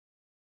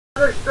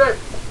leather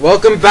strips.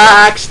 Welcome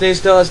back. Snoo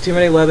still has too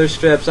many leather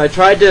strips. I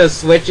tried to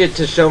switch it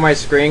to show my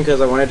screen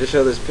because I wanted to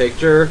show this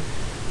picture,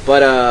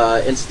 but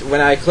when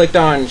I clicked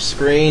on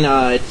screen,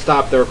 it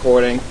stopped the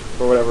recording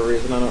for whatever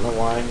reason. I don't know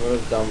why. It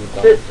was dumb.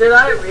 Should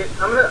I read?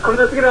 I'm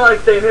just gonna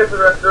like stay here for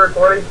the rest of the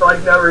recording for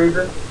like no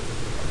reason.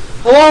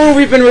 How long have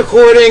we been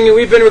recording?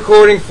 We've been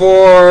recording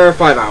for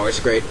 5 hours.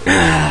 Great.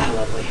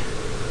 Lovely.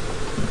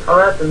 Oh,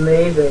 that's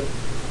amazing.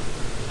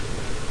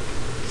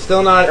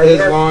 Still not as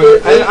long.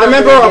 I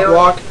remember a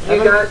block.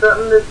 You got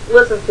something to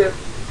listen to,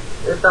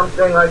 or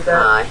something like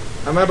that. I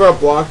remember a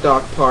block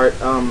doc part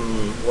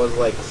was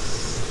like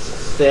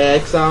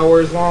 6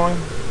 hours long.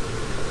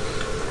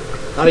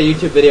 Not a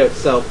YouTube video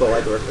itself, but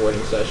like a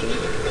recording session.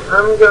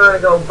 I'm gonna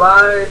go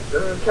buy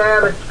some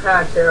Cabbage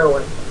Patch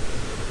heroin.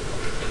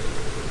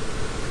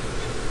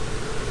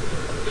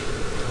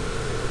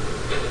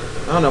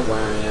 I don't know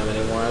where I am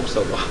anymore. I'm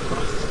so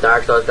lost.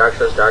 Dark Souls, Dark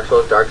Souls, Dark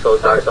Souls, Dark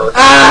Souls, Dark Souls.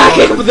 Ah!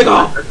 Kick him with the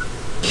goal!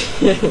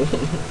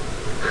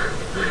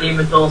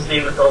 Demon Souls,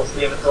 Demon Souls,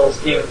 Demon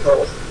Souls, Demon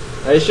Souls.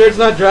 Are you sure it's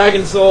not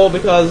Dragon Soul?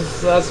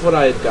 Because that's what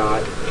I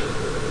got.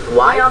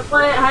 Why? I'm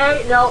playing.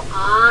 Hey, no,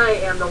 I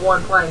am the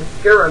one playing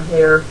Skyrim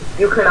here.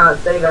 You cannot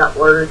say that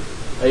word.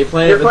 Are you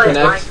playing You're the playing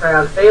Kinect?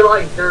 Minecraft. They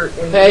like dirt.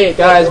 Hey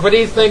guys, what do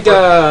you think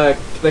the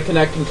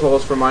Kinect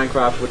controls for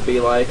Minecraft would be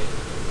like?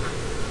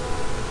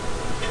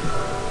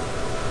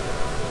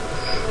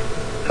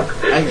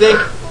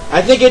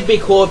 I think it'd be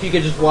cool if you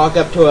could just walk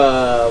up to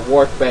a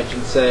workbench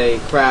and say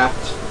craft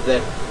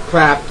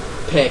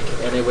pick,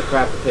 and it would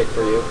craft the pick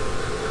for you.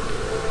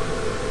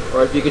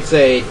 Or if you could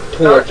say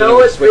torch. No,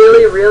 it's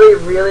really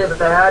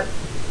bad.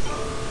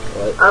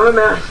 What? I'm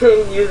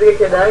imagining using a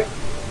Kinect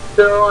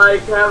to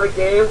like have a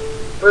game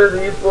where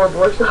there's a useful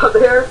abortion out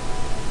there.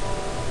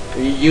 Are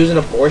you using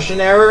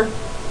abortion error?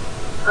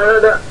 I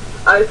don't know.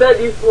 I said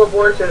useful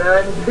abortion and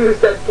then you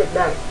said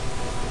Kinect.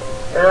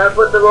 And I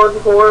put the most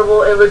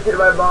horrible image in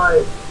my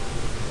mind.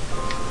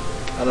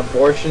 An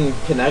abortion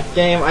Kinect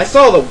game? I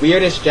saw the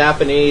weirdest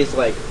Japanese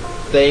like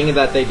thing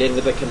that they did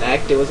with the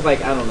Kinect. It was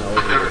like, I don't know.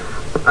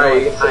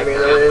 Alright, you can send me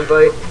an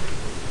invite.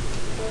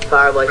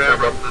 Firelight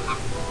Thunder.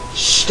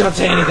 Shh, don't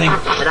say anything.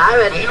 And I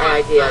have an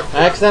idea.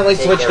 I accidentally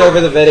switched over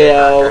the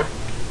video.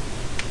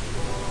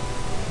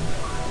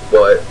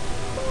 What?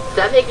 Does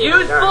that make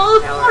Useful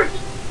abortion!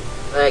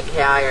 Like,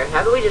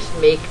 how about we just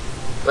make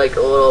like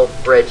a little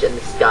bridge in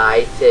the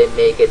sky to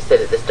make it so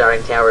that the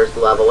starting tower is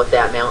level with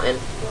that mountain?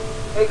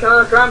 Hey,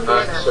 Connor, I'm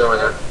doing that. Sure, why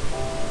not?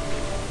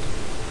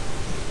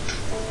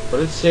 What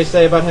did she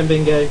say about him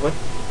being gay? What?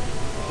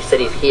 He said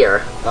he's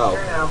here. Oh.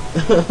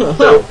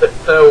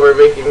 So we're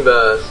making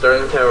the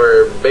starting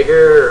tower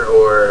bigger,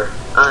 or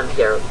I'm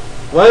here.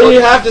 What do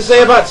you have to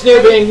say about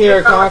Snoo being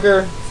here,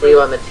 Conker? See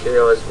what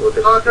material is with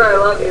the Conker, I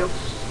love you.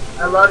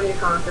 I love you,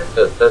 Conker.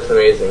 that's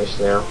amazing,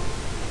 Chanel.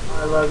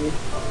 I love you.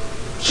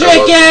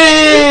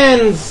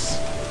 Chickens!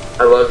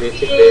 I love you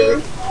too,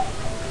 baby.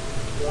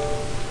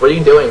 What are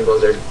you doing,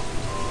 Blizzard?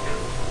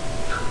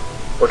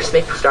 We'll just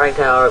make the starting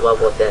tower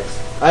level with this.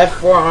 I have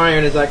 4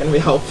 iron. Is that going to be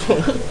helpful?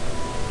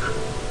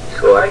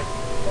 Sure.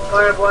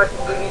 Fire Black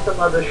can give you some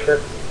other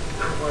strips.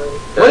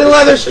 What are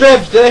leather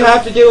strips? Do they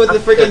have to do with the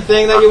freaking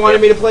thing that you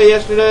wanted me to play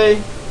yesterday?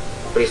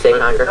 What do you say,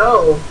 Conker?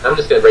 No. I'm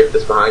just gonna break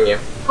this behind you.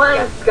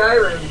 Playing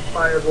Skyrim,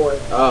 Fireboy.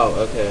 Oh,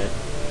 okay.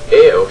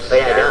 Ew. But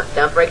yeah,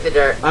 don't break the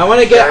dirt. I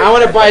want to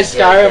buy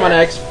Skyrim on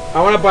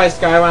I want to buy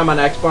Skyrim on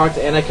Xbox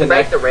and I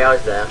Break Kinect. the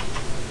rails though.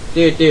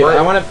 Dude, What?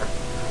 I want to.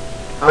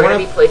 We're gonna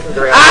be placing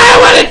the rails. I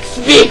want to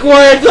speak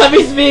words. Let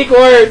me speak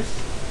words.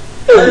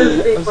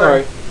 I'm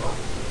sorry.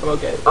 I'm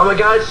okay. Oh my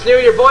God,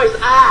 Snoo, your voice!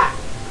 Ah!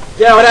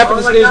 Yeah, what happened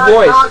to Snoo's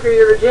voice? Conker,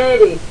 your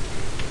virginity.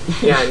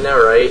 Yeah, I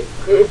know, right?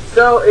 It's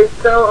so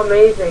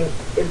amazing.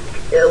 Did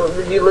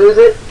you lose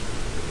it?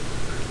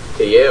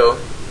 To you.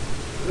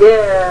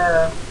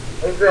 Yeah,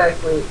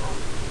 exactly.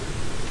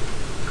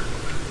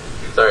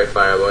 Sorry,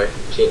 Fireboy.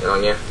 Cheating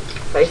on you.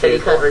 I said you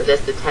couldn't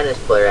resist the tennis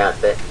player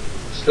outfit.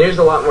 Snoo's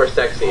a lot more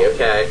sexy,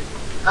 okay?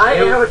 I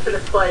am a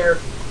tennis player.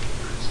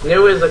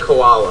 Snoo is a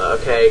koala,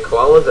 okay?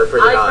 Koalas are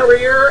pretty hot.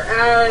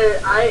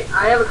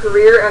 I have a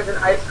career as an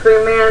ice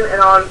cream man,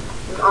 and on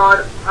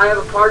I have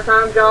a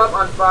part-time job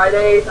on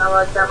Fridays. I'm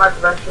a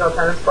semi-professional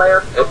tennis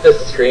player. That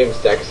just screams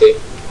sexy.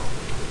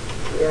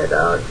 Yeah,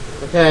 dog.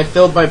 Okay, I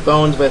filled my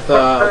bones with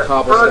Conker,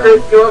 cobblestone.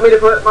 do you want me to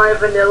put my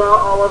vanilla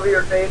all over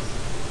your face?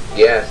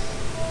 Yes.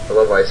 I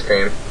love ice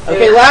cream.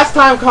 Okay, last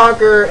time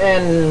Conker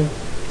and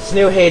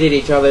Snoo hated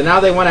each other. Now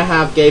they want to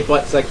have gay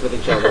butt sex with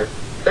each other.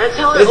 That's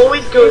how it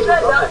always goes.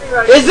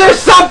 Is there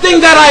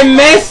something that I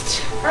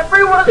missed?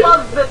 Everyone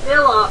loves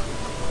vanilla.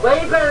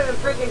 Way better than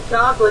freaking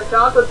chocolate.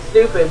 Chocolate's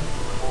stupid.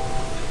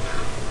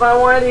 If I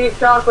wanted to eat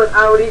chocolate,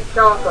 I would eat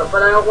chocolate,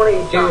 but I don't want to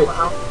eat Dude,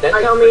 chocolate.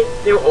 that's how me and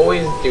Snoo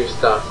always do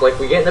stuff. Like,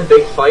 we get in a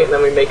big fight and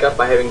then we make up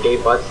by having gay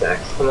butt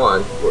sex. Come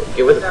on,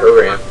 get with the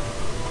program.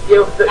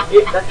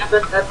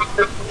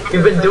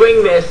 We've been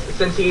doing this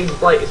since he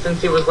was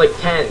like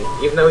 10,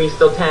 even though he's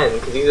still 10,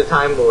 because he's a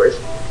Time Lord.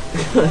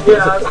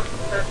 Yeah.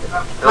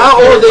 How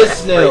old is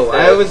Snoo? Like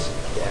I was.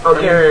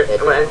 Okay,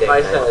 when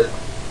I said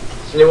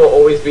Snoo will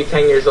always be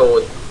 10 years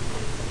old.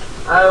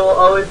 I will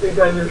always be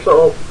 10 years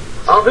old.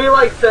 I'll be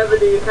like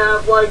 70 and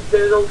have like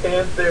digital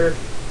cancer.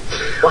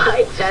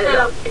 Why? And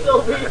I'll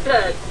still be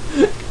dead.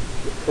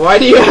 Why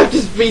do you have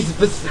to be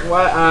specific?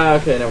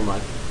 Okay, never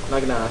mind. I'm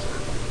not gonna ask.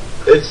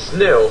 It's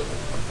Snoo.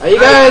 Are you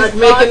guys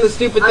making the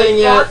stupid thing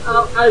yet?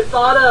 I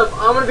thought of,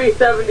 I'm gonna be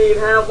 70 and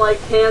have like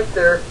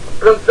cancer,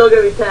 but I'm still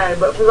gonna be 10,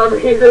 but for some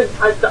reason,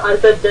 I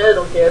said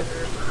digital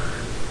cancer.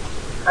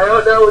 I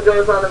don't know what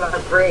goes on in my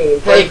brain.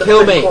 Hey,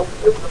 kill me.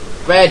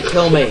 Red,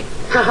 kill me.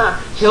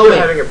 Kill me.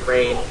 Having a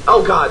brain.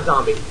 Oh god,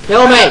 zombie.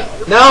 Kill me.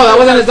 No, that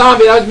wasn't a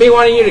zombie. That was me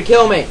wanting you to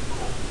kill me.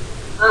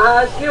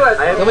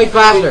 Kill me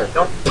faster.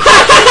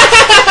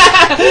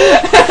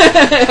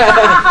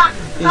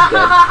 He's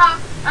dead.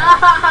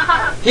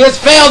 He has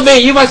failed me.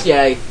 You must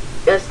yay.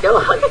 Just go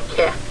like a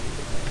cat.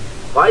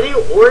 Why do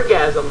you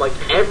orgasm like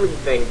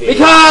everything, dude?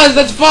 Because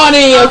that's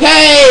funny.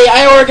 Okay,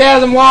 I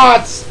orgasm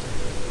lots.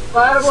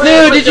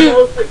 Snoo, did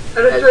you?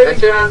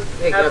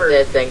 Picking up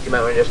the things, you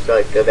might want to just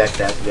like go back to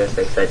the house and just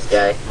like let's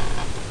die.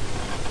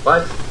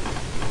 What?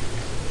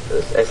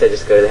 I said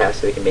just go to the house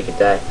so we can make it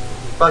die.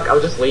 Fuck,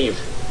 I'll just leave.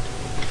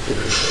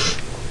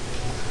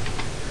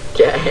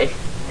 Okay.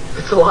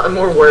 It's a lot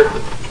more work.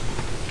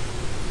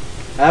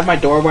 I have my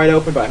door wide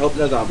open, but I hope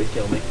no zombies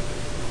kill me.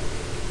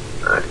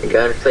 Alright,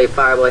 go to sleep,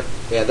 Fireboy.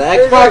 Yeah, the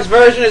Xbox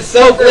version is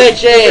so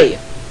glitchy.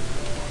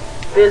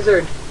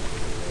 Blizzard.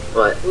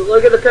 What?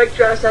 Look at the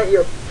picture I sent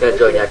you. Go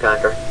join that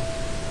Conqueror.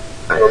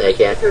 Alright, then I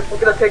can.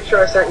 Look at the picture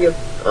I sent you.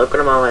 Look at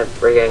them on my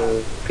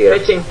friggin' computer.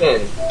 Pitching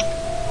pin.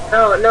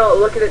 No,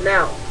 look at it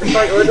now. It's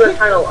like, look at the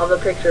title of the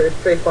picture. It's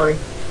pretty funny.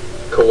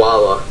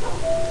 Koala.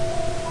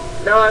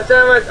 No, I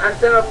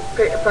sent him a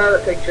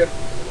private picture.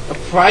 A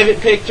private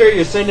picture?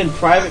 You're sending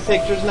private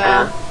pictures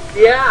now?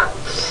 Yeah.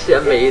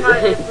 Amazing.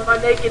 It's my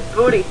naked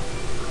booty.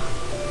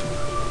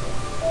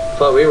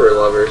 Thought we were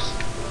lovers.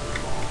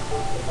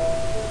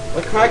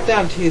 What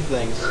Crackdown 2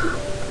 things?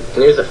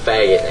 Snoo's a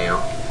faggot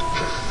now.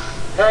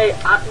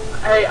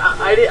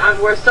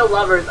 We're still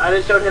lovers. I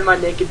just showed him my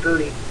naked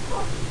booty.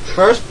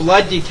 First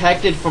blood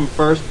detected from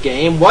first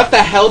game? What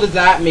the hell does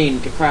that mean,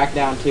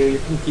 Crackdown 2?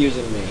 You're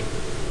confusing me.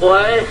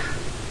 What?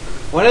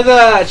 One of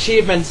the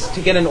achievements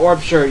to get an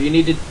orb shirt, you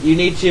need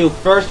to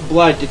first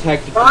blood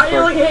detected from Why are you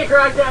first. looking at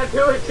Crackdown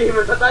 2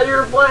 achievements? I thought you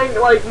were playing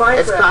like Minecraft.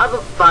 It's probably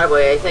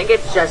Fireboy. I think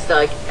it's just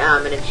like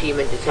an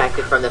achievement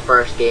detected from the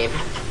first game.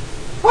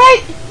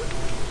 What?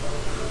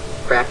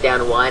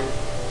 Crackdown 1.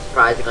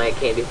 Surprisingly, it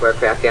came before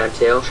Crackdown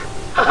 2.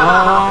 Oh.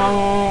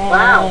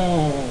 Wow.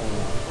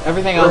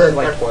 Everything else is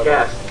like Yes. 4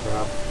 bucks to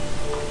drop.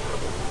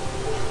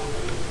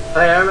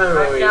 Hey, I remember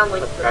when we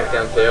played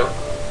Crackdown 2.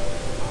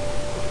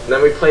 And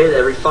then we played it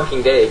every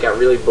fucking day. It got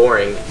really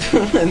boring.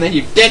 And then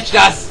you ditched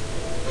us!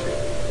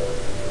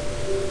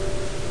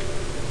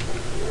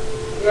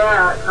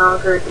 Yeah,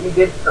 Conquer, you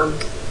did some.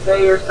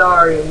 Say you're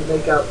sorry and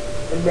make out.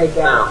 I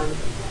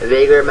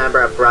vaguely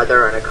remember a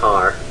brother in a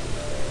car.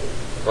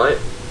 What?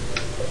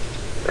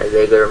 I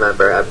vaguely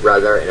remember a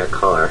brother in a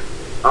car.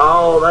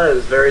 Oh, that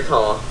is very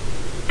tall.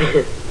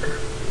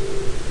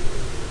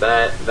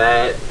 That.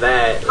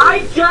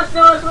 I just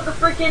noticed what the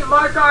freaking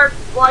mark art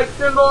like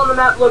symbol on the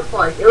map looks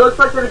like. It looks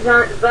like the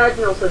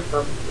vaginal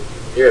system.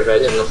 You're a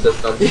vaginal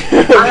system.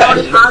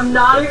 I'm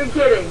not even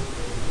kidding.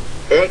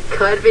 It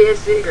could be a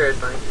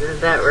secret. Like, isn't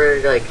that where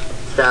like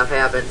stuff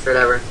happens or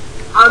whatever?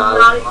 I'm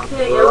not even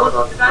kidding. It looks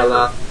like the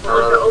vaginal system,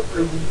 like the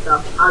ovaries and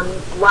stuff.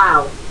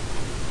 Wow.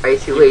 Are you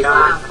too lazy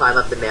to climb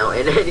up the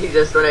mountain and you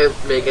just want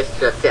to make a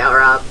strip tower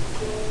up?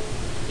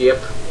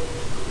 Yep.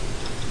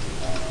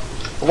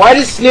 Why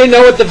does Snoo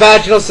know what the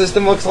vaginal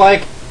system looks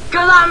like?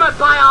 Cause I'm a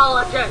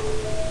biologist.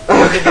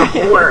 He's a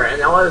whore,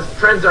 and all his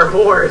friends are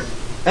whores.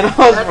 And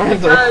all his That's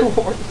friends are because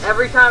whores.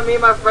 every time me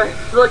and my friends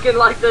look in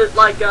like the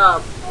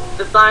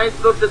science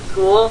books at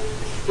school,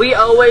 we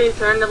always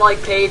turn to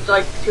like page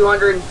like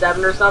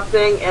 207 or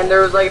something, and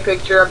there was like a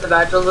picture of the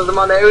vaginal system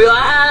on there. We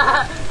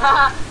like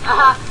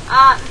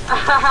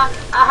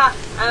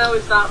and then we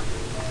stop.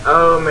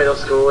 Oh, middle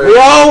schooler.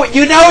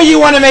 You know you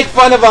want to make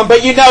fun of them,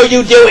 but you know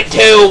you do it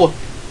too!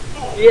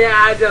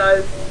 Yeah, it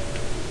does.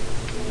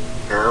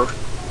 No.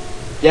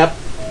 Yep.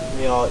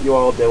 You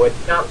all do it.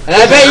 No. And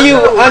I bet you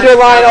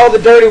underline all the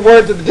dirty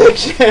words of the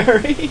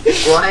dictionary.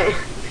 What?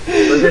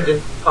 Listen,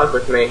 just fuck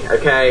with me,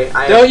 okay?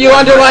 Don't you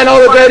underline all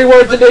the dirty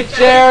words of the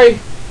dictionary?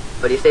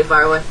 What do you say,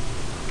 Fireway?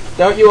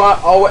 Don't you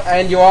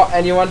and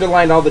you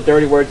underlined all the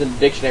dirty words in the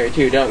dictionary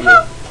too, don't you?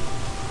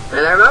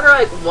 And I remember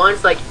like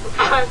once like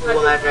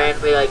everyone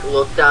randomly like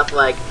looked up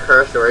like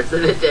curse words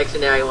in the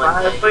dictionary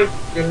one day. Fireboy,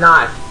 do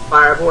not.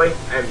 Fireboy,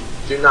 and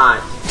do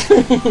not.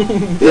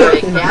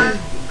 Like, yeah,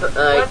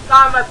 One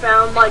time I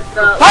found like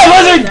the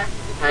Hi, lizard!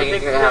 hanging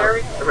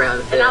dictionary, around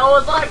the and I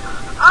was like,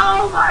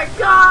 oh my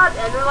god!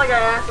 And then like I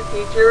asked the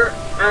teacher,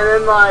 and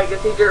then like the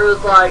teacher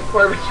was like,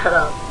 Corbin, shut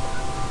up.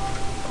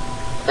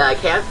 Yeah, I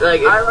can't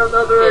like. I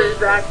remember the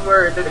exact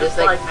words. They're Just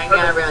like hanging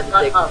out around the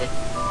dictionary.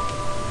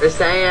 They're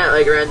saying it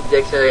like around the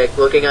dictionary, like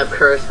looking up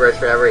curse words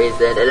for whatever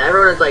reason, and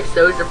everyone's like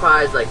so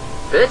surprised, like,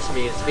 bitch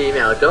means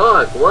female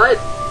dog, what?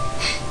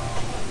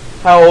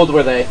 How old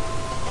were they?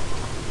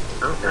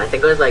 I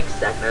think it was like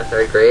 2nd or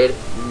 3rd grade.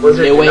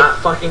 Blizzard, No, do wait. not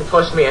fucking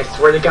push me, I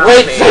swear to God,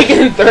 Wait, man. 2nd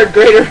and 3rd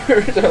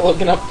graders are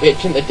looking up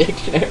bitch in the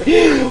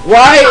dictionary.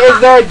 Why is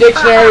there a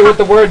dictionary with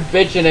the word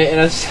bitch in it in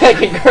a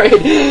 2nd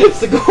grade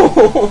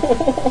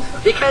school?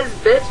 Because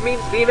bitch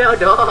means female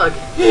dog.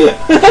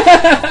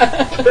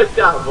 Good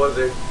job,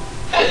 Blizzard.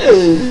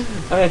 I'm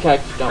gonna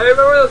cactus I jump.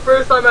 remember the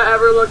first time I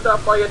ever looked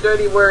up like a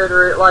dirty word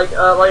or like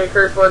a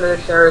curse word in the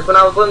dictionary was when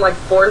I was in like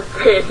 4th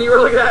grade. You were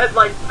looking at it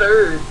like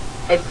 3rd.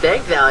 I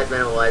think that was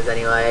when it was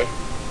anyway.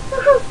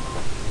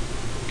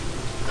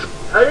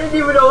 I didn't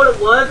even know what it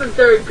was in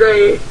 3rd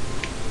grade.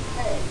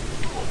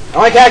 I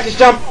want cactus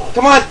jump.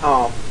 Come on.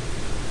 Oh.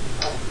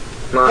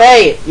 Come on.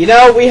 Hey, you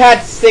know we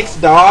had 6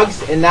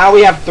 dogs and now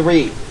we have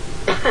 3.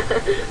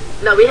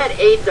 No, we had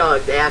 8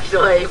 dogs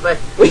actually, but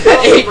We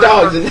had 8 were-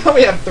 dogs and now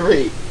we have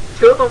 3.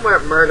 2 of them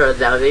weren't murdered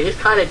though. They just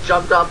kind of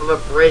jumped off of a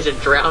bridge and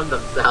drowned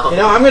themselves. You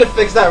know, I'm gonna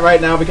fix that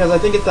right now because I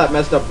think it's that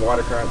messed up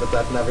water current that's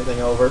effing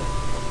everything over.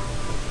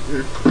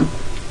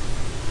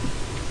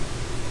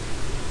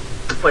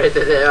 What is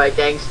it? They're like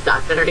getting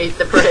stuck underneath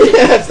the bridge.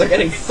 Yes, they're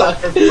getting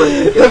sucked.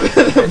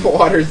 The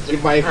water's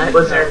my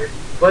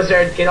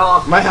Blizzard, get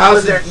off. my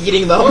house Blizzard. is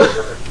eating them.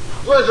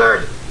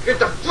 Blizzard, get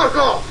the fuck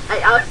off. I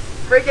was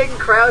freaking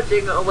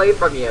crouching away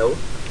from you.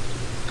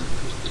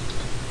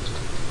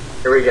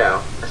 Here we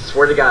go. I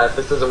swear to God, if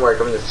this doesn't work,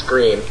 I'm gonna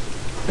scream.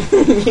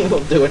 You'll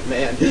do it,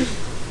 man.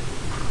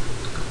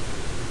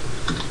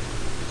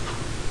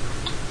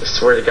 I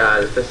swear to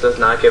God, if this does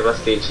not give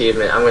us the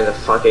achievement, I'm gonna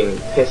fucking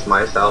piss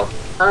myself.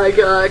 I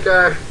got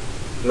her.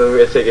 And then we're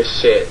gonna take a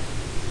shit.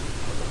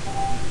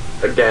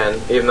 Again,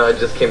 even though I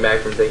just came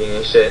back from taking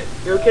a shit.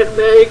 You can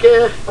make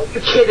it. Are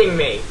you kidding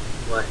me?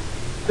 What?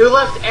 Who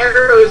left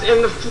arrows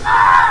in the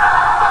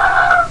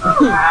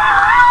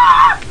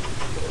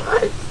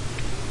What?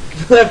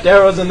 Left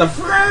arrows in the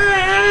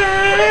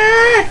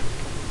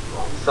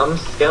Some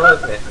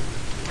skeleton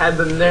had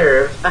the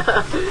nerve.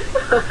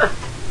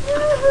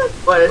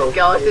 What, a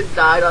skeleton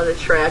died on the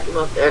track and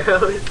left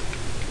arrows?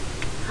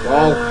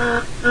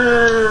 Well,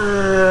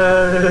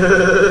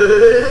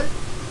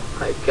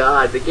 My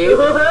God, the game is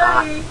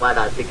hot. Why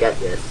not to get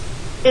this?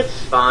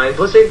 It's fine.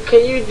 Blizzard,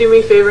 can you do me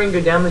a favor and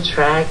go down the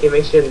track and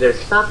make sure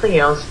there's nothing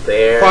else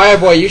there?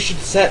 Fireboy, you should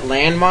set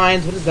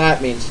landmines. What does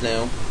that mean,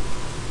 Snow?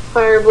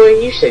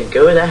 Fireboy, you should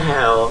go to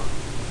hell.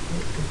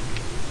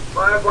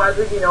 Why I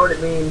think you know what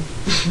it means.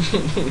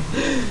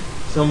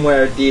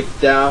 Somewhere deep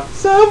down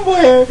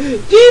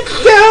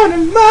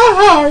in my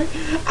heart,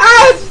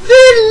 I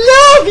still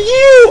love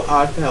you.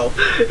 Oh, hell.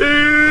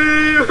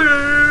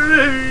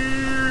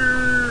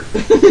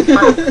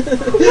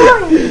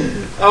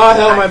 Oh,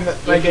 hell, my You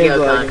can game's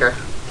go lagging. conquer.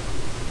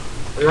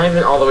 I'm not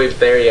even all the way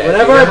there yet.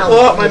 Whenever You know I how pull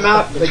up long my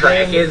map, the the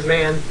track game- is,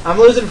 man. I'm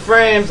losing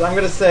frames. I'm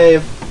gonna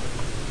save.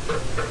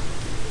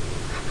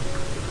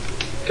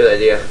 Good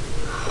idea.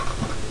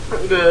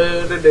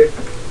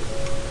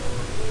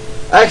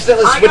 I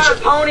accidentally I got a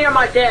switched. pony on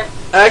my desk.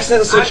 I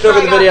accidentally switched I over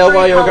the got video 3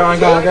 while you were ponies.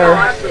 gone,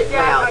 Conquer.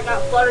 Yeah, I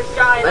got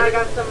Fluttershy and I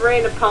got some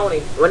random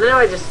pony. Well, now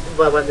I just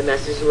what the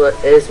message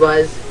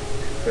was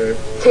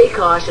take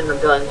caution when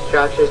building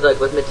structures like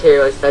with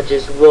materials such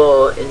as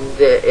wool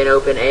in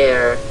open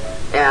air,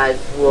 as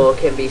wool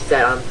can be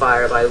set on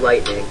fire by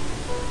lightning.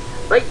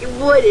 Like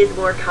wood is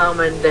more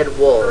common than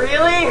wool.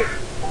 Really?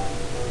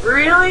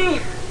 Really?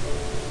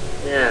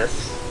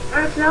 Yes.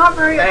 That's not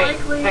very Hey,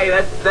 likely. hey,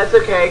 that's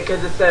okay,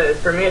 because it says,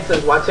 for me it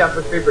says, watch out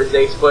for creepers,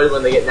 they explode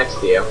when they get next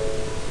to you.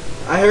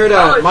 I heard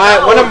Oh,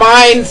 no. one of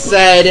mine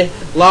said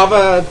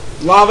lava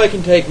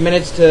can take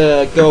minutes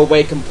to go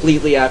away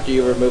completely after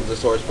you remove the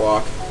source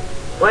block.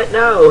 What?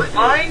 No.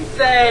 Mine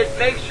said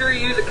make sure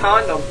you use a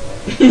condom.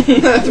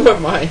 That's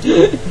what mine.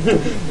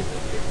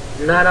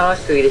 Not all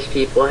Swedish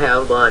people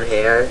have blonde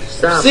hair.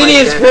 Some. City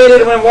like is that-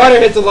 created when water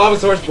hits a lava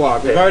source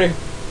block. We've already.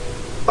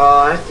 Oh,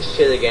 I have to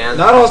shit again.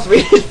 Not all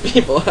Swedish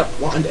people have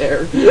blonde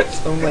hair.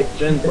 Some like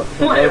Jen.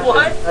 Wait,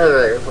 what?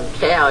 From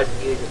cows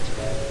use it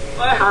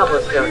What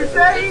cobblestone you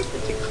say?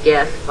 to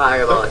gas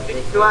fireballs. Don't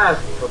make me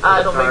laugh.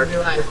 Ah, don't make me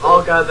laugh.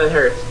 Oh god, that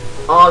hurts.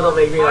 Oh, don't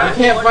make me You laugh.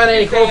 can't find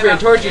any coal for your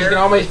torches. You can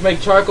always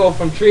make charcoal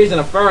from trees in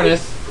a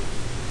furnace.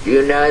 Do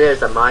you know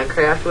there's a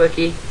Minecraft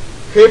wiki?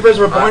 Creepers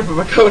were born from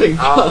a coating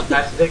Oh, bug.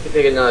 I have to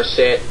take another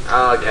shit.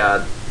 Oh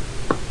god.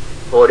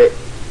 Hold it.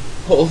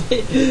 Holy.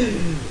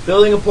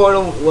 Building a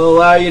portal will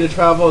allow you to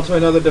travel to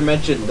another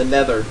dimension, the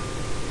nether.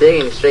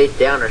 Digging straight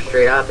down or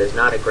straight up is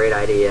not a great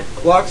idea.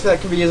 Blocks that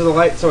can be used as a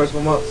light source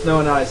will melt snow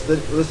and ice.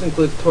 This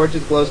includes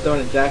torches,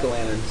 glowstone, and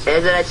jack-o'-lanterns.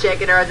 Is it a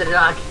chicken or is it a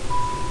duck?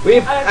 We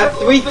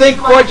think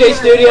 4J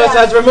Studios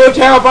has removed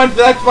Terrabunch from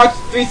the Xbox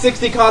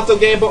 360 console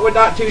game, but we're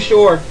not too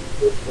sure.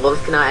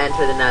 Wolves cannot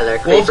enter the nether.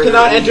 Wolves Creepers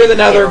cannot will enter the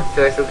nether. eat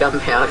Source of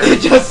gunpowder. It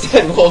just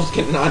said wolves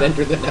cannot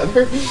enter the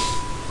nether.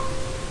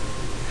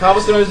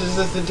 Cobblestone is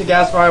resistant to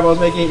gas fireballs,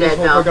 making it Dead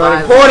useful now, for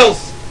guarding fire.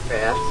 portals!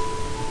 Perhaps.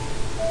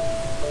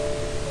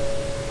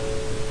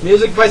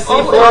 Music by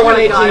Oh,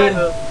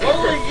 C4118.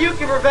 Only you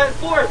can prevent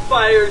forest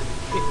fires.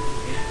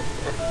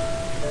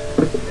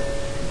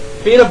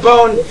 Feed a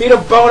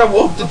bone a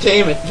wolf to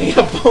tame it. Feed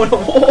a bone a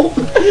wolf.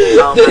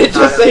 Oh Did my it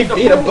just God. say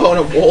feed a bone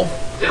a wolf?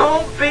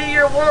 Don't feed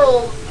your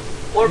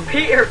wolf, or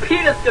Peter's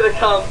gonna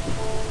come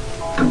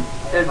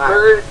and Wow.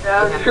 burn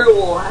down your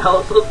wool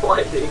house with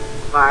lightning.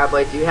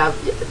 Fireboy, do you have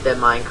the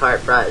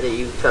minecart that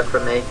you took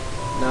from me?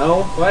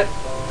 No. What?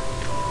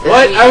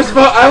 What?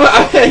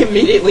 I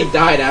immediately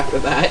died after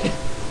that.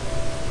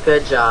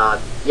 Good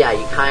job. Yeah,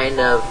 you kind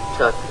of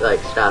took,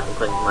 like, stuff and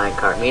put in the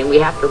minecart. I mean, we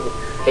have to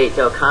wait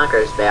till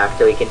Conker's back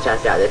so we can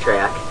test out the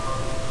track.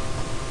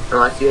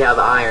 Unless you have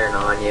iron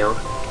on you. I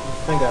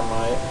think I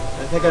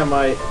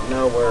might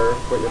know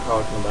what you're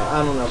talking about.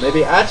 I don't know.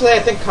 Maybe. Actually, I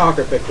think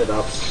Conker picked it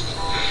up.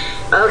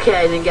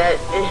 Okay, then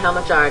and how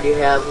much iron do you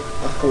have?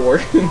 A 4.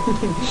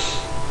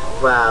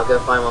 Wow, go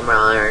find one more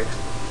iron.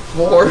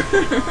 4.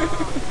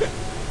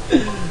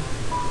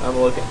 I'm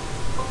looking.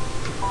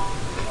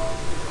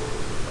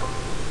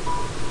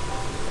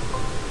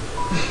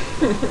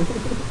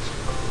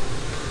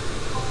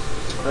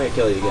 I'm gonna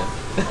kill you again.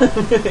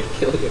 I'm gonna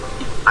kill you.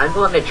 I'm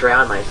going to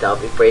drown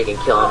myself before you can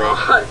kill me.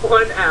 God,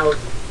 one out.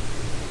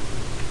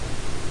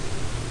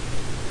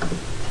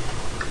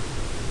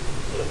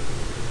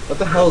 What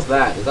the hell is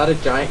that? Is that a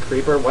giant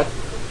creeper? What?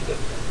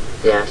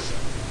 Yes.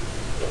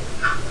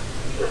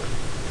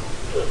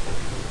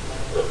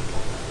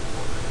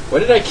 What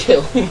did I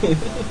kill?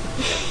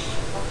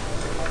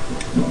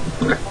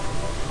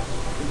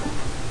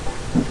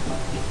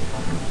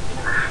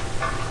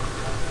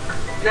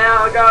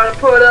 Now I gotta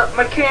put up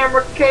my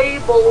camera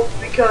cables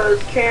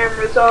because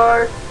cameras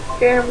are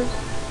cameras.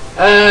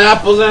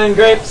 Apples and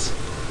grapes.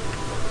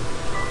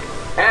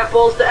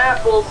 Apples to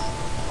apples.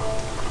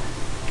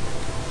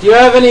 Do you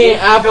have any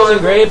apples and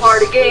grapes?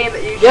 Party game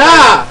that you should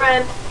Yeah! play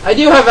with your friends. I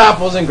do have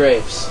apples and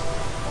grapes.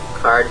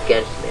 Cards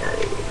Against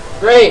Humanity.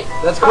 Great,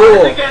 that's Cards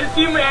cool. Against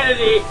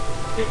Humanity.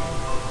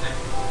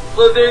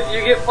 Blizzard,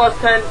 you get plus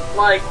 10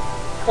 like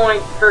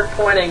points for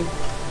pointing.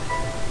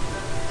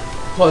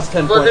 Plus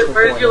 10 points Blizzard, for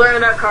where did you pointing.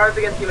 learn about Cards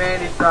Against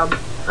Humanity from?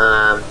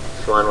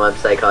 It's one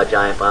website called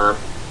Giant Bomb.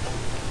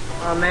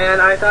 Oh man,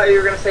 I thought you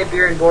were gonna say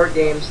beer and board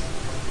games.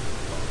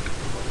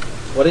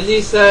 What did he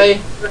say?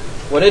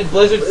 What did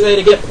Blizzard say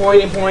to get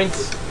pointing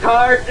points?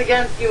 Cards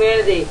Against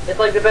Humanity. It's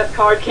like the best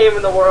card game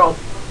in the world.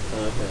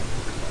 Okay.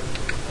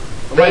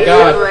 Oh my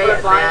god. Wait, I'm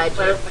gonna buy it,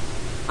 magic.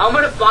 I'm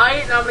gonna buy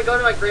it and I'm gonna go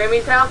to my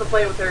Grammy's house and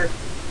play with her.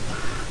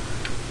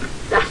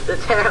 That's a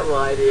terrible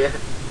idea.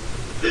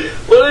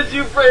 What did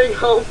you bring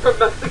home from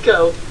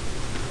Mexico?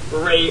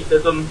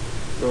 Racism.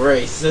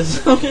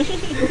 Racism.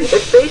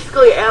 It's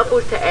basically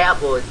apples to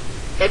apples,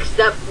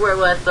 except for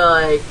with,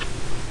 like,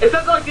 It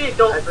sounds like the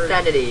adult version.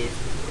 obscenities.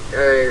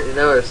 Or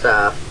other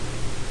stuff.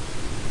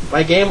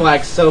 My game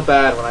lags so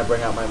bad when I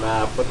bring out my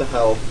map. What the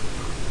hell?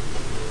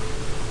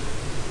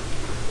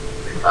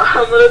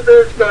 I'm gonna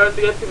search Cards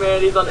Against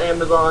Humanity on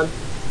Amazon.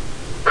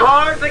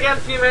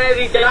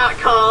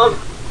 CardsAgainstHumanity.com.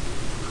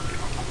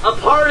 A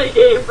party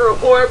game for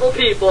horrible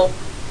people.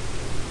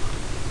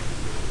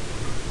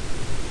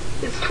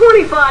 It's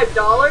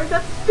 $25.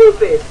 That's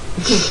stupid.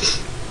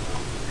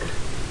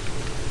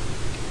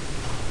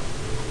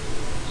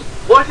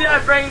 What did I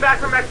bring back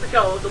from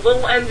Mexico? It was a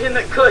little engine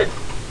that could.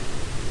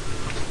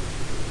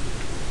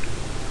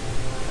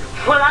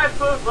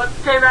 What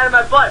came out of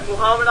my butt?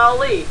 Muhammad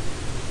Ali.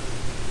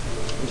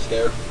 I'm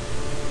scared.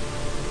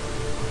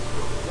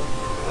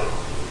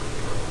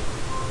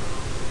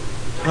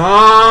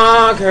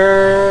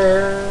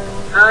 Conker.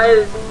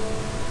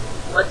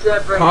 What's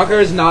that bring?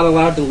 Conker is not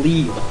allowed to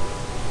leave.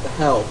 What the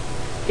hell?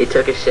 He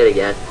took his shit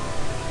again.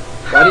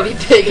 Why did he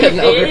take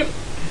another?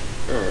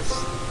 Yes.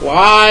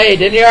 Why?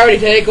 Didn't he already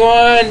take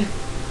one?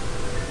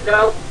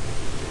 No.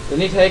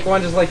 Didn't he take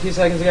one just like 2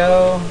 seconds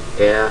ago?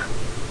 Yeah.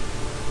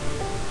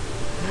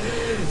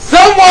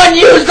 Someone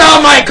used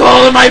all my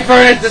coal in my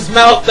furnace to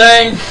smelt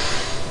thing!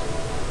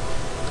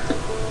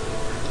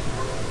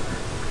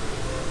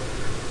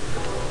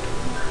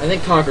 I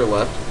think Conker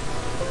left.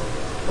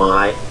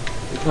 Why?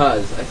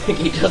 Because I think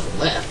he just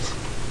left.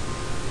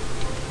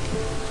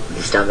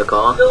 He's done the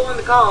call? Still on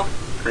the call.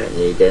 And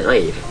he didn't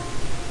leave.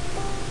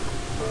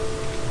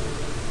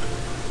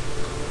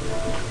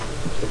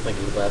 Still think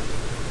he left.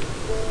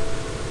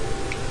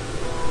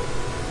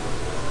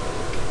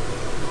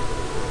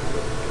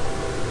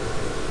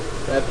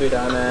 I have 3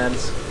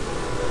 diamonds.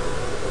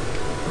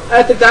 I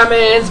have the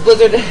diamonds!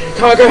 Blizzard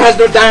Conker has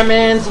no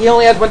diamonds! He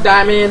only has 1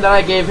 diamond that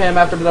I gave him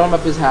after blowing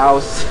up his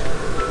house.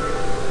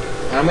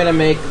 And I'm gonna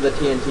make the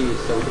TNT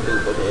so we can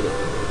duplicate it.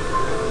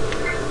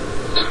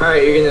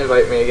 Alright, you're gonna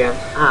invite me again.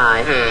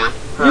 Hi.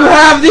 You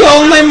have the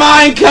only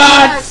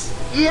minecarts!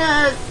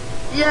 Yes!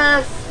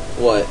 Yes!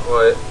 What?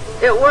 What?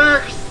 It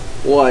works!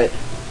 What?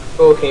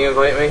 Oh, can you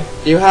invite me?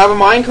 Do you have a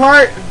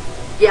minecart?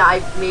 Yeah, I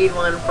made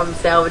one from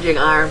salvaging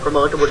iron from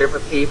multiple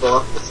different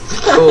people.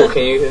 Cool,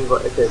 can you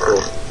invite? Okay,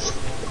 cool.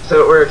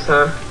 So it works,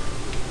 huh?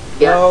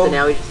 Yeah, No. so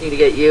now we just need to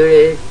get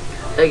you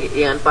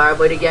to, on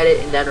Fireboy to get it,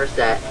 and then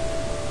reset.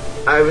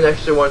 I have an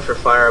extra one for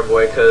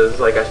Fireboy, because,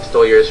 like, I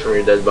stole yours from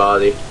your dead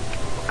body.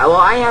 Well,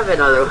 I have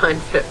another one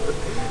too.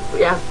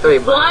 We have 3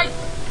 more. What?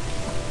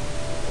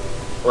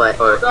 What?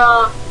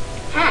 The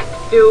heck,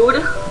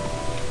 dude?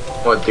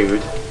 What,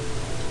 dude?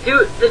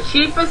 Dude, the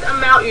cheapest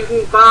amount you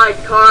can buy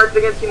Cards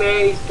Against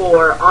Humanity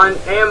for on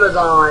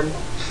Amazon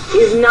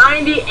is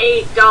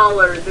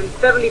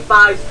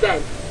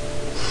 $98.75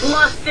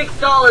 plus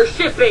 $6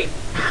 shipping.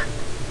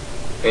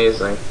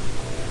 Amazing.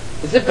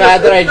 Is it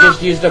bad that I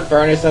just used a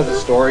furnace as a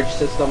storage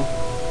system?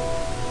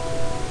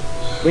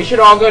 We should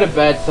all go to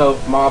bed so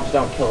mobs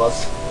don't kill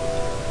us.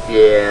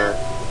 Yeah.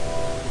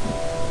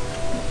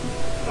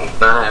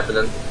 Not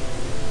happening.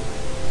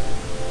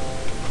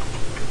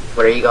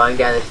 What, are you going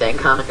down the thing,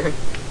 Connor?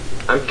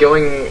 I'm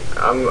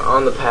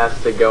on the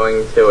path to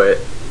going to it.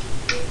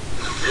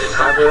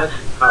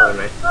 Follow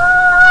me.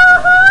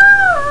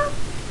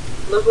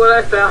 Look what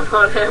I found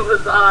on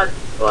Amazon.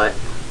 What?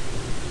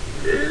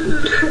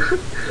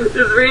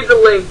 Just read the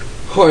link.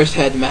 Horse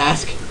head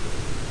mask.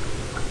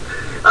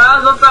 I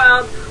also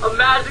found a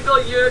magical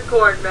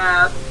unicorn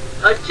mask,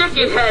 a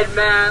chicken head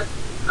mask,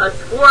 a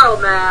squirrel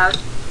mask,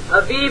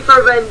 a V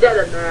for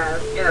Vendetta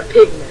mask, and a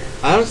pig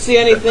mask. I don't see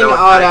anything No,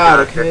 odd out,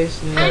 not okay?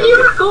 And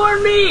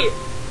unicorn meat!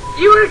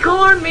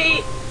 Unicorn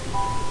meat!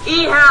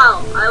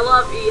 E-How! I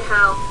love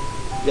E-How.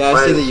 Yeah, I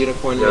Why see the is-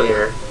 unicorn Go meat.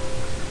 here.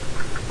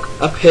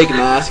 A pig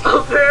mask.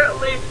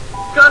 Apparently,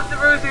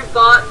 customers who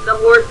bought the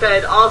horse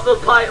head also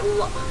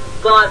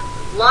bought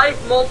Life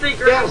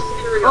multi-grain Yes!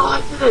 cereal. Oh,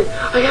 I did it!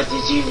 I got the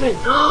achievement!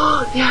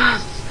 Oh,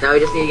 yes! Now we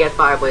just need to get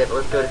Fireblade.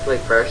 Let's go to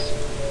sleep first.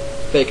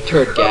 Fake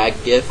turd gag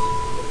gif.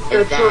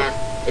 And then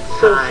it's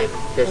time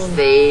to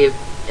save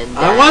and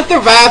then I want the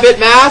rabbit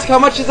mask. How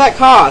much does that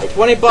cost?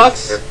 20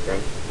 bucks?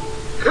 everything.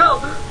 No,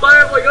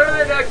 Fireboy, go to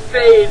the next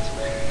page.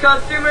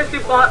 Consumers who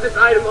bought this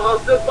item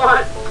also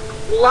bought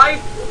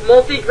Life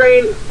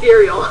multi-grain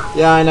cereal.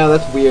 Yeah, I know,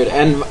 that's weird.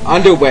 And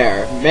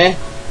underwear.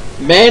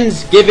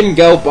 Men's give and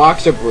go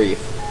boxer brief.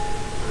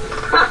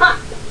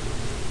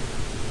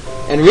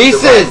 And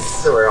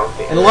Reese's!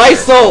 And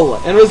Lysol!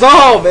 And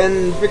Resolve!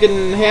 And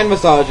freaking hand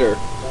massager.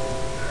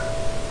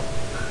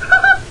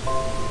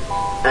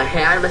 A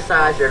hand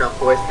massager and a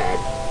horse head.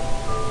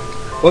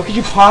 What could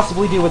you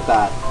possibly do with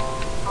that?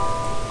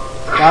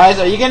 Guys,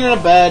 are you getting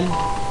into bed?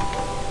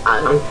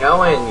 I'm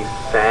going, you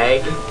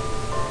fag.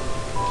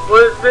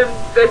 What has been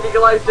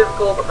making life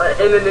difficult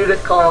in the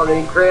nudist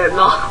colony, Grant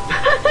Knox?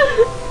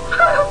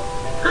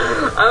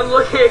 I'm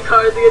looking at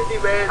Cards Against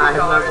Humanity. I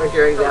cards. remember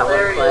hearing that one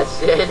Hilarious.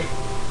 question.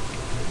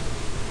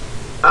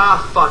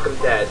 Ah, fuck, I'm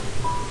dead.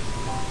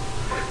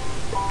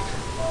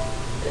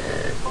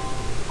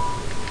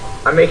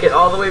 I make it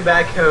all the way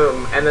back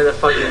home, and then the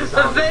fucking The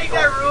zombie thing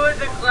that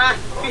ruined the class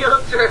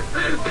field trip,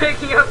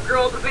 picking up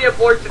girls at the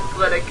abortion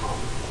clinic.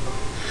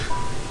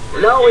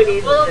 No, we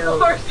need Well, to do.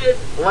 abortion.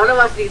 One of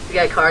us needs to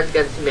get Cards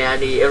Against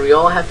Humanity, and we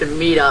all have to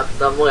meet up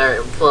somewhere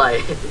and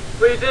play.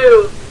 We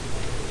do.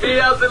 Meet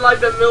up in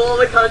like the middle of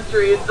the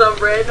country in some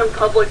random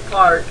public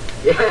park.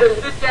 And Yeah.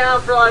 just sit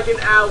down for like an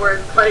hour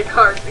and play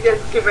Cards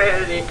Against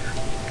Humanity.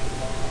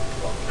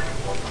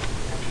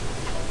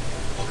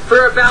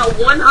 For about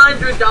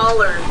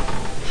 $100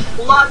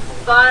 plus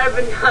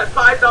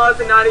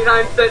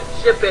 $5.99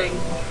 shipping.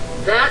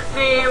 That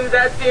seems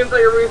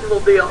like a reasonable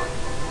deal.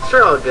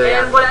 Sure, I'll go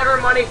And down. whatever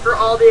money for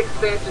all the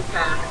expansion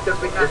packs, because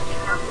we have to.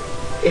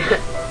 Yeah.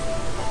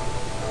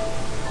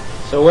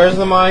 So where's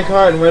the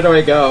minecart and where do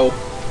I go?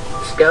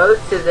 Just go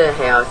to the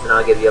house and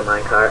I'll give you a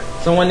minecart.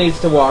 Someone needs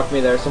to walk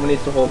me there. Someone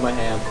needs to hold my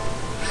hand.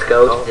 Just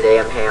go to the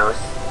damn house.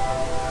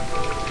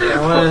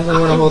 Someone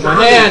to hold my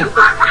hand!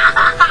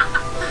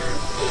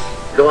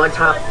 Go on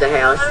top of the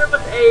house. I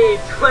was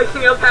AIDS,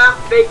 waking up half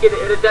naked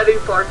in a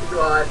Denny's parking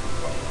lot.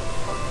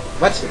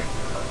 What?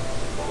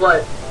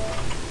 What?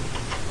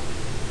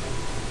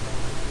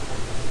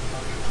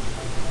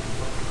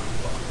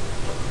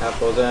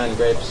 Apples and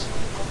grapes.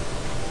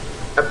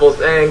 apples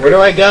and Where do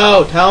I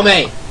go? Tell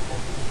me!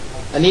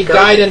 I need Go.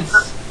 guidance!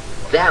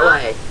 That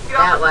way.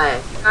 That way.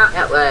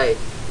 That way.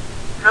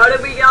 How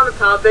did we get on the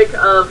topic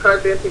of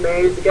Cards Against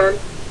Humanity again?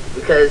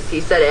 Because he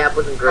said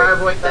apples and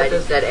grapes. Fireblade said Then he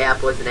this. said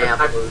apples and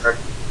apples.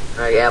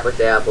 Alright, apples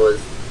to apples.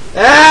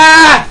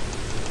 Ah!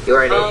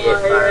 You're an idiot, Oh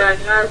yeah, Fire.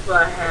 that's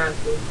what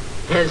happened.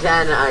 And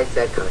then I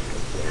said Cards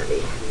Against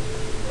Humanity.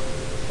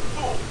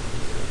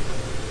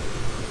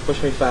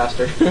 Push me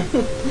faster.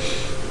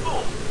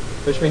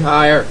 Push me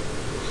higher.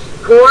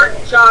 Court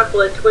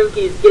chocolate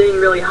Twinkies getting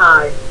really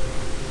high.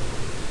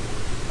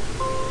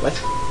 What?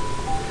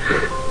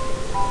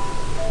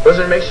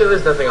 Listen, make sure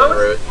there's nothing on the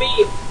road. Roast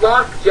beef,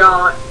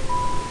 lockjaw,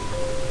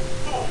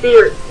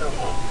 beer.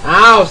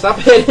 Ow! Stop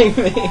hitting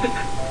me!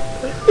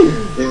 You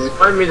just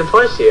wanted me to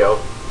push you.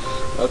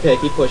 Okay,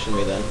 keep pushing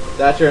me then. If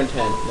that's your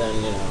intent, then,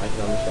 you know, I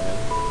can understand.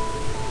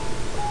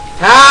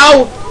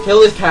 Cow!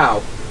 Kill this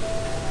cow.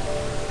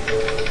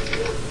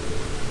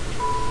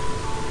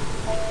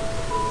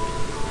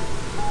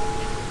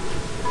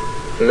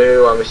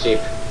 Moo, I'm a sheep.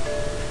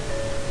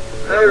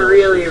 I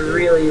really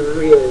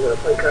want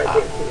to play Cards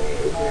Against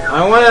Humanity now. I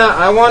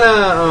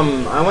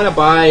wanna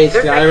buy There's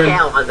a Skyrim.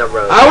 cow on the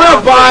road. I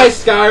wanna buy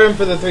Skyrim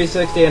for the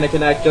 360 and a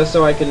Kinect just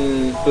so I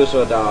can boost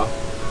a DAW.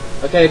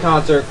 Okay,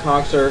 Concert, get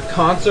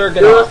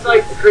You off. just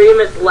like scream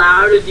as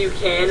loud as you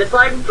can. It's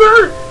like like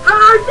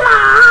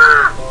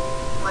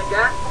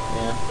that.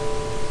 Yeah.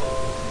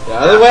 Get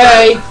out of the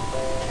way!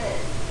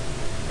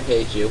 I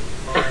hate you.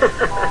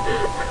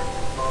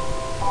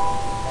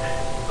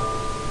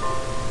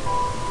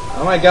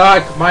 Oh my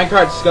god,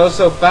 minecart goes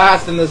so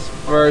fast in this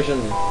version.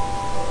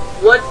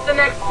 What's the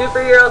next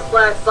superhero /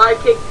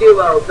 sidekick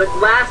duo? The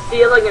Glass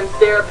Ceiling and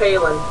Sarah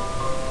Palin.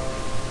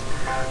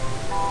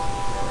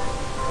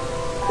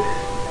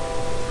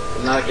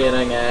 I'm not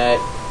getting it.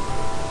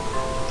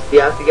 You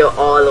have to go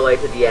all the way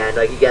to the end,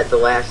 like you get the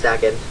last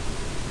second.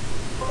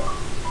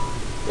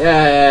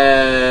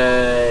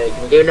 Yay!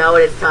 You know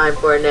what it's time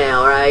for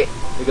now, right?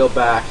 We go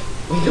back.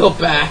 We go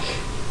back.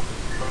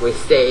 We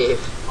save.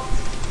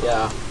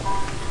 Yeah.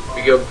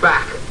 We go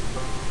back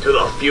to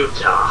the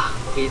future,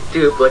 We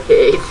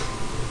duplicate.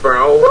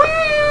 bro.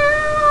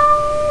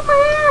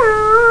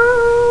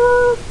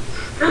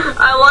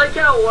 I like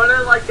how one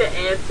of like the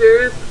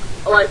answers,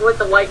 like with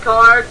the white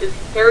card, is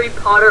Harry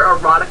Potter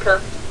erotica.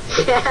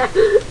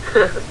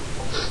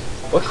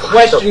 What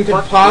question could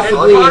And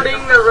possibly...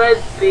 parting the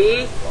Red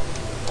Sea.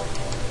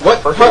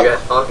 What What are you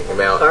guys talking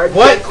about?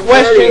 What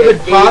question could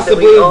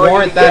possibly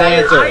warrant that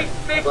answer? I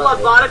think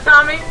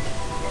lobotomy.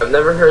 I've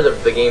never heard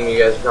of the game you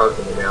guys are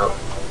talking about.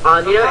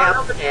 You know,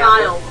 Apple Apple,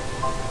 child.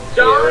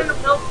 John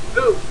Milk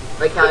Boot.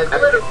 like how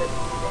Glitter.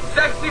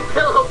 Sexy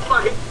pillow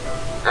fight.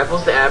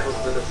 Apples to Apples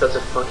is such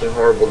a fucking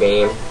horrible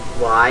game.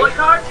 why? Like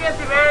Cards Against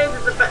Humanity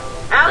is the best.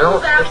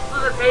 Apples to Apples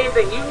is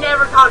amazing. You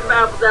never talk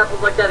about Apples to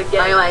Apples like that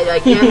again. Anyway,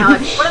 like you know how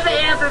One of the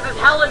answers is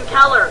Helen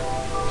Keller.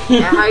 you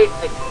know how you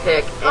like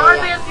pick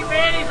Cards a, Against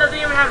Humanity doesn't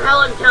even have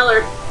Helen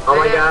Keller. Oh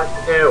my god,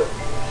 no.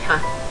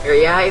 or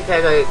yeah, how you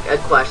pick like a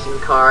question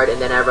card and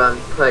then everyone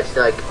puts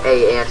like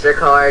a answer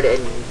card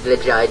and the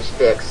judge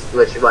picks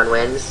which one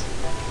wins.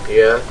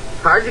 Yeah.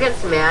 Cards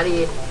Against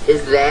Humanity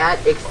is that,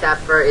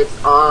 except for it's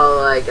all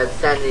like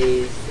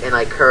obscenities and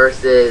like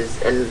curses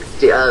and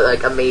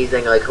like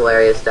amazing, like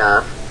hilarious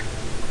stuff.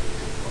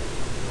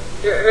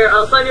 Here,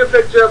 I'll send you a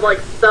picture of like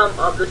some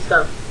of the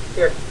stuff.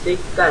 Here, see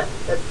that?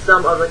 That's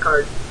some of the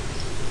cards.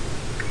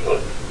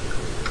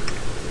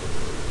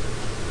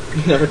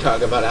 Never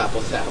talk about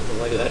apples to apples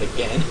like that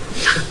again.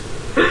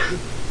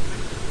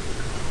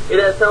 It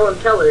has Helen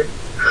Keller.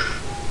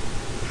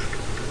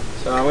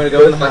 So I'm gonna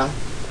go in the house.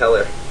 Tell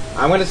her.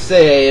 I'm gonna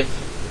save,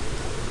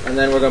 and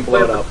then we're gonna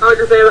blow it up. I was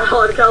gonna say about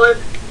Helen Keller.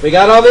 We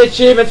got all the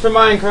achievements for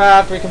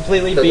Minecraft. We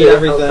completely beat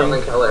everything.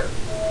 Helen Keller.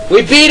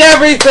 We beat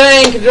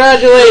everything! Really,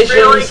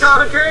 Congratulations!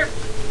 Conquer?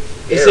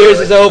 The series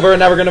is over, and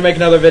never gonna make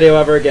another video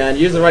ever again.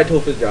 Use the right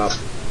tool for the job.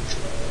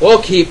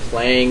 We'll keep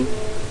playing. No,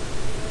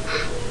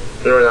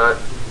 we're not.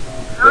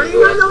 How do you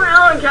not know what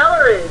Helen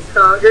Keller is,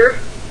 Conquer?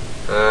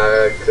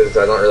 Because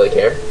I don't really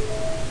care.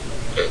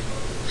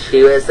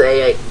 She was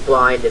a like,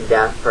 blind and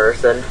deaf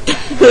person.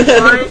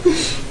 Fine.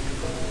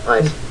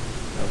 Like,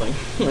 Nothing.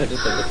 I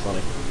just think it's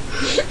funny.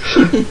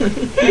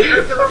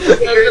 That's the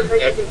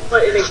thing you can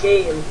put in a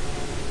game.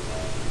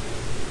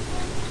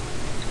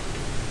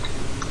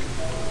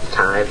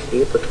 time to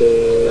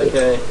duplicate.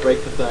 Okay,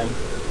 break the thing.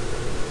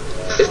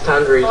 It's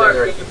time to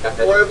regenerate.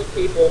 Horrible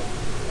people.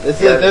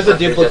 There's a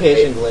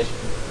duplication glitch.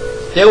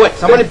 Do it!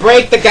 Somebody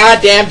break the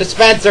goddamn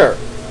dispenser!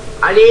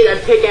 I need a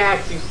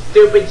pickaxe, you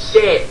stupid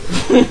shit.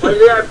 What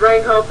did I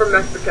bring home from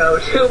Mexico?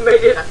 Who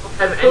made it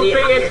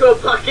pooping into a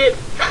bucket?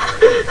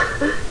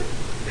 I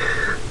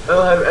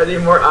don't have any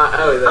more.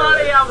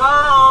 Honey, I'm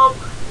home.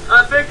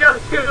 I picked up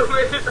 2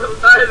 minutes on the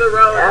side of the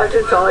road.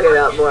 After talking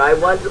about more, I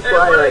want to play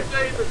like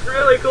It's a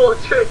really cool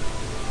trick.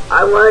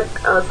 I want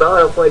us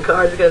all to play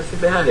Cards Against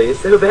Humanity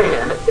so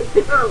bad.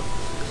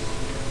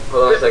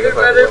 Hold on a second. There'd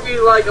rather be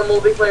like a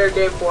multiplayer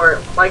game for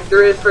it, like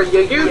there is for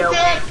Yu-Gi-Oh.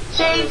 dick!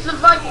 Change the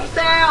fucking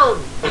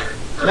sound!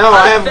 No,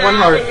 I have one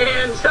heart.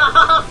 Hands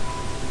off.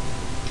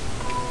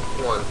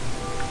 One.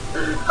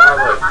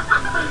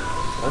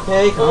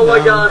 Okay, calm Oh my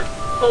down. god.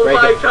 Oh Break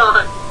my it.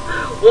 god.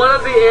 One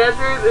of the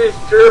answers is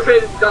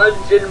German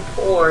dungeon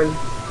porn.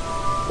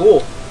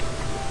 Cool.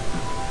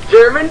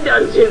 German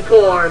dungeon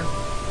porn.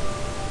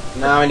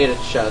 Now I need a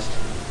chest.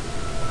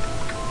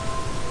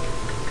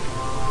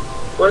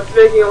 What's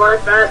making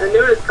life at the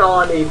nudist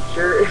colony?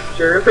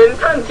 German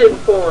dungeon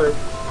porn. I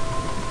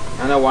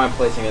don't know why I'm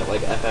placing it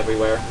like F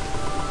everywhere.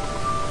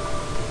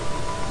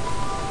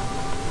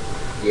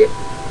 Yeah.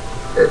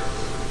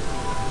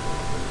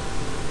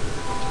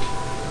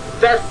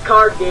 Best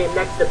card game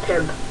next to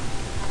Pimp.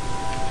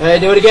 Hey,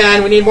 do it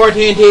again. We need more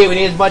TNT. We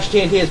need as much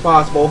TNT as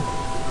possible.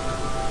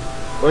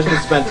 Where's the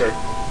dispenser?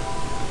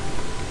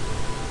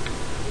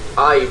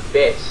 Oh, you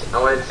bitch.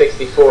 I wanted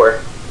 64.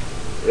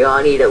 We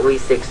all need at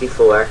least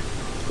 64.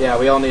 Yeah,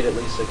 we all need at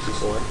least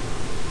 64.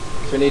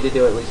 So we need to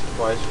do it at least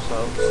twice or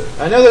so.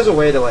 I know there's a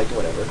way to like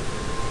whatever.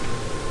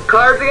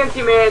 Cards Against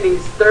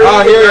Humanity's 30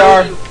 Oh, here we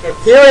are.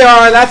 hits. Here we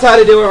are. That's how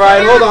to do it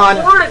right. Hold on.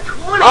 4 to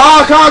 20.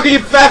 Oh, Conker, you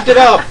feffed it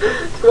up.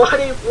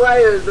 20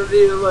 players would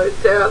be the most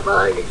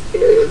terrifying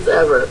experience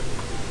ever.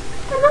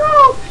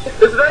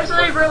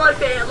 Especially for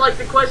like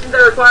the questions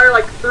that require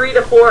like 3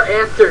 to 4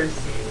 answers.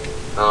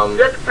 You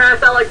have to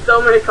pass out like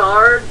so many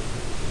cards.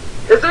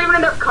 There's not even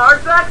enough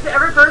cards back, so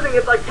every person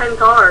gets like 10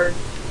 cards.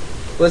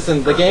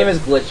 Listen, the game is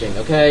glitching,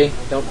 okay?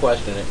 Don't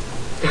question it.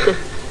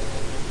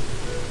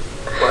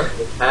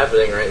 What's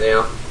happening right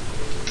now?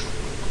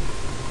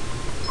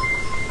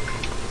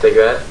 Take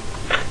that.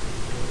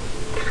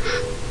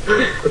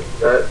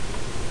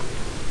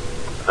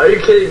 Are you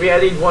kidding me? I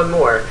need one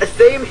more.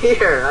 Same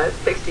here. I'm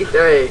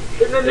 63.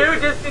 In the new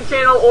Disney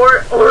Channel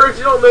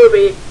original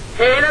movie,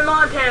 Hannah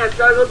Montana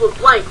struggles with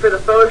blank for the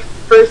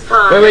first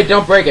time. Wait,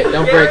 don't break it,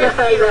 don't break it.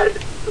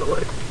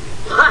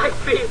 Black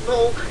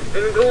people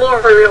in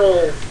glory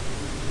holes.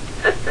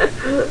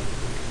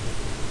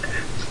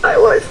 I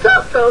want to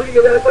stop talking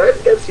about Cards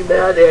Against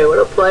Humanity. I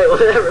want to play it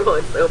with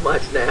everyone so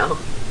much now.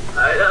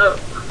 I know.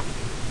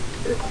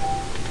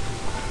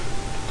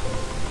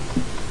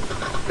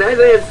 The only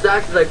thing that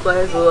sucks is like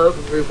playing as a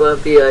local group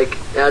won't be like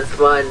as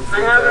fun. I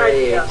have an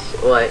idea.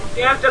 What?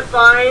 We have to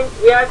find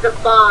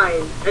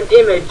an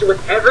image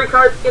with every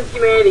Cards Against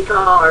Humanity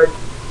card,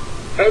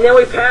 and then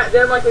we pass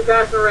them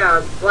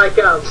around.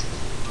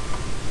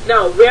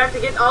 No, we have to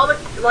get all the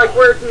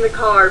words in the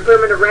card, put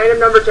them in a random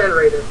number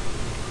generator,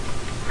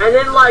 and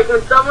then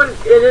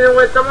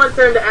when someone's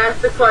turn to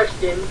ask the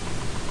question,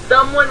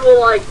 someone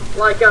will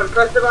press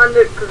it on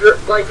the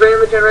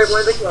randomly generate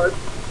one of the quotes,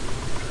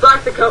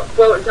 select the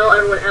quote, and tell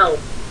everyone else,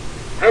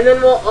 and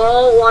then we'll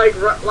all write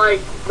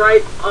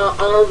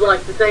all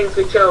of the things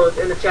we chose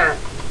in the chat.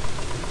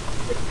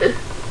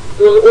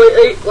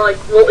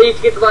 We'll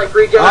each get to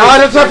regenerate. Oh,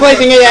 don't start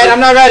placing it yet.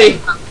 I'm not ready.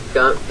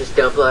 Don't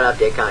blow it up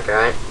yet, Conquer,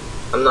 alright?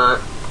 I'm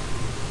not.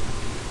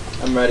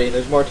 I'm ready.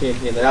 There's more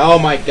TNT in there. Oh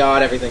my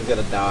god, everything's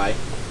gonna die.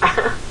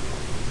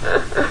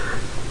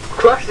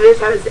 Question is,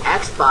 how does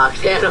Xbox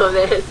handle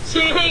this?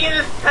 Cheating in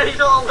the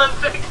Special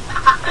Olympics.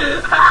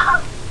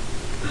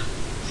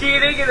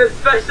 Cheating in the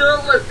Special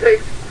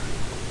Olympics.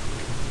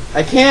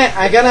 I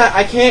can't get out.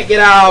 I can't get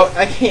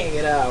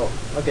out.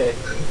 Okay.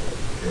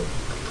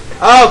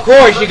 Oh, of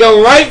course, you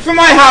go right for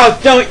my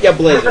house, don't you,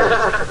 Blizzard?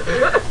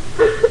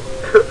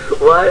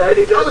 What? I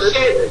did not. Oh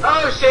shit!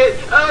 Oh shit!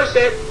 Oh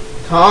shit!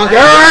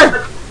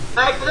 Conquer!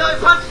 I accidentally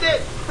punched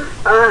it!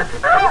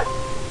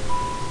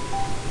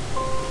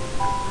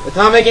 It's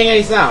not making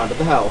any sound. What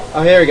the hell?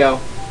 Oh, here we go.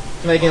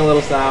 It's making a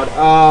little sound.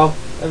 Oh,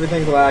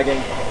 everything's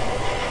lagging.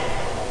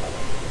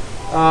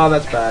 Oh,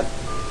 that's bad.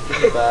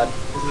 This is bad.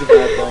 This is a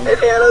bad thing. It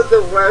handles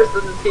the worst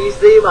than the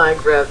PC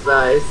Minecraft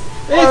size.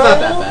 It's not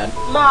that bad.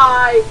 Oh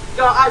my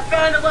god, I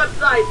found a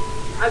website!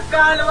 I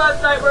found a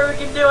website where we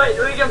can do it,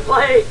 we can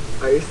play!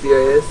 Are you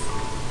serious?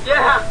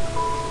 Yeah!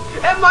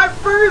 And my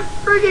first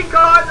freaking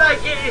card I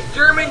get is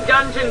German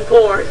dungeon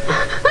porn!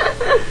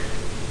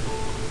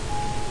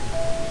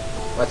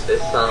 What's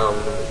this? No,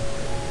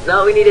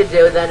 what we need to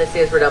do then, as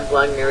soon as we're done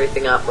plugging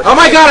everything up. Oh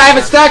my god, I have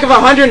a stack of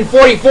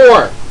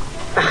 144!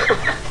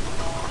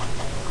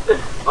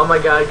 Oh my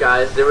god,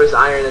 guys, there was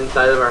iron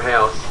inside of our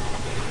house.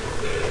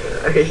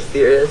 Are you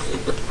serious?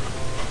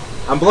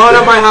 I'm blowing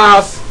up my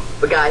house!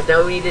 But guys, know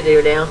what we need to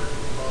do now?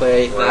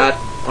 Play that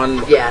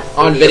on Yes.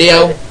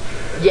 video?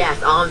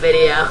 Yes, on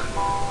video.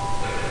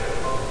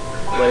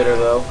 Later,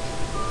 though.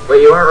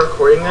 Wait, you aren't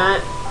recording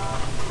that?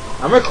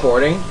 I'm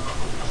recording.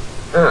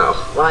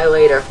 Oh. Why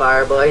later,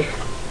 Fireboy?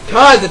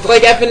 Cause it's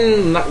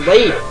effing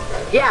late.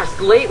 Yes,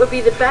 late would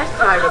be the best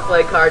time to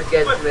play Cards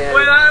Against Humanity.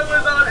 When I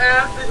was on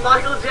acid,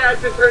 Michael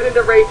Jackson turned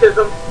into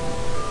racism.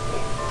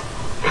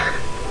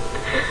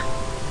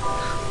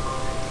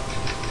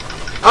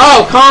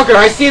 Oh, Conquer,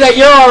 I see that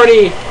you're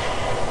already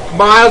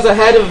miles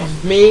ahead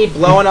of me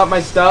blowing up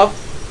my stuff.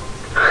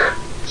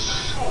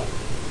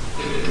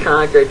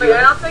 Conquer, Wait,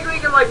 I don't think we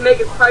can make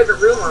a private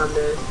room on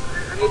this.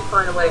 I need to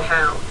find a way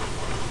how.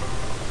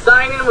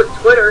 Sign in with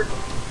Twitter.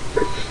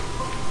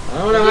 I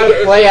don't know how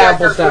to play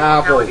apples to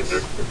apples.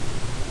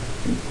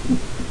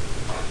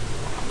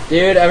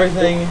 Dude,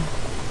 everything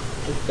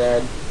is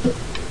dead.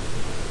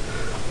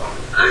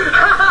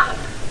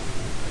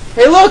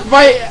 Hey look,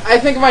 I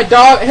think my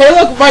dog, hey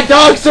look, my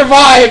dog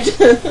survived!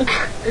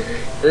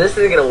 This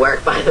isn't gonna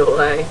work, by the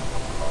way.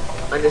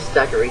 I'm just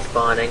stuck at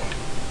respawning.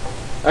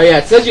 Oh yeah,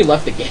 it says you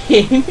left the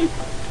game.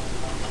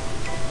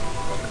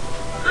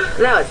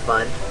 Now it's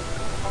fun.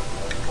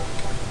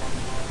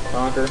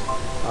 Conquer,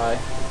 hi.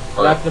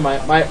 What happened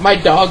to my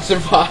dog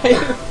survived?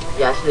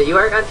 Yeah, so you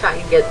are gonna try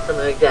and get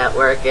something like that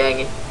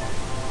working.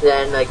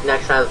 Then,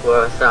 next time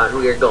we're on,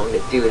 we are going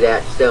to do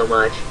that so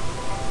much.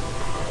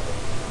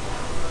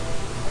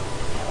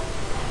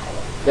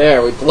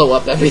 There, we blew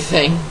up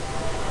everything.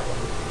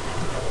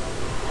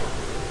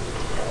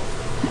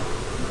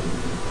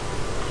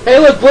 Hey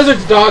look,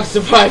 Blizzard's dog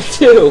survived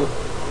too!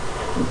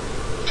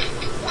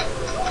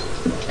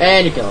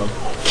 And you kill him.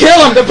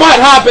 Kill him! They're butt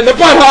hopping! They're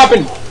butt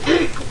hopping!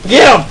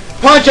 Get him!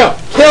 Punch him!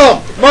 Kill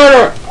him!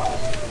 Murder!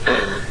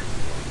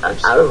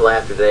 I would have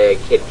laughed if a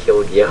kid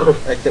killed you.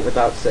 Exit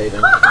without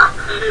saving.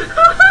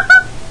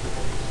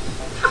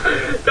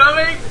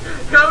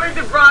 Coming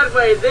to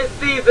Broadway this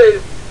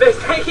season, they're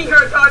taking a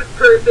retarded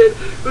person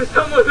who's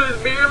someone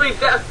who's merely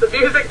deaf, the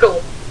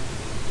musical.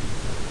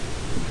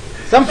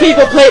 Some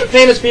people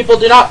famous people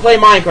do not play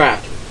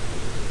Minecraft.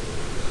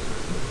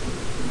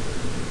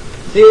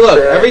 See, look,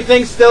 Sure.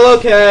 everything's still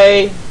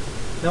okay.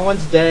 No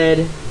one's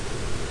dead.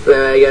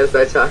 Then I guess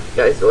I'll talk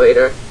to you guys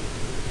later.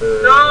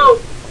 No!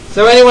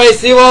 So anyway,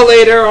 see you all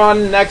later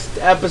on next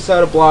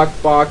episode of Block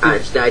Box.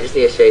 I just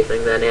need a shake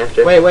thing then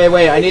after.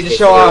 Wait, I need to It's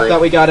show off really-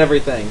 that we got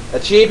everything.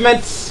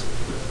 Achievements,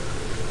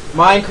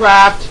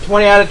 Minecraft,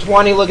 20 out of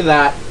 20, look at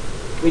that.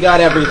 We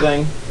got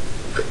everything.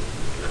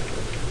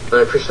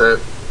 100%.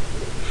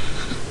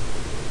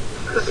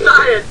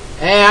 Science!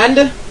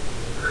 And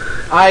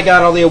I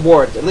got all the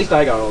awards. At least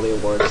I got all the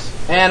awards.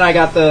 And I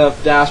got the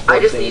dashboard I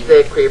just thing. need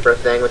the creeper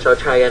thing, which I'll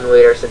try again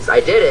later since I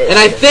did it. And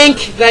I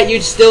think that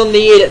you'd still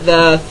need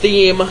the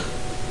theme. Oh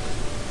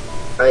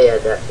yeah,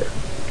 that's it.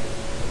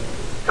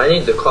 I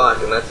need the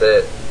clock, and that's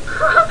it.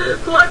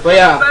 What's But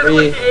yeah, better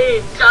with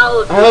age?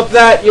 Child I hope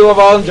that you have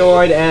all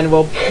enjoyed, and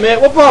we'll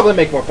probably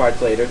make more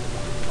parts later.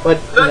 But,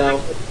 you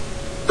know.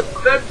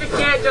 But you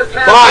can't just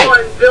have Bye.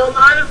 one. Bill,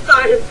 not a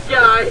science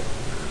guy.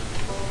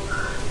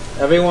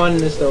 Everyone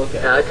is still okay.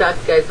 I'll talk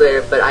to you guys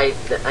later, but I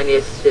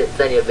need to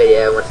send you a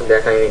video once I'm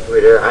back on your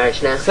computer.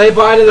 Alright, now. Say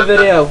bye to the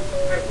video.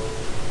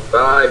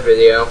 Bye,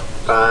 video.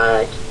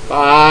 Bye.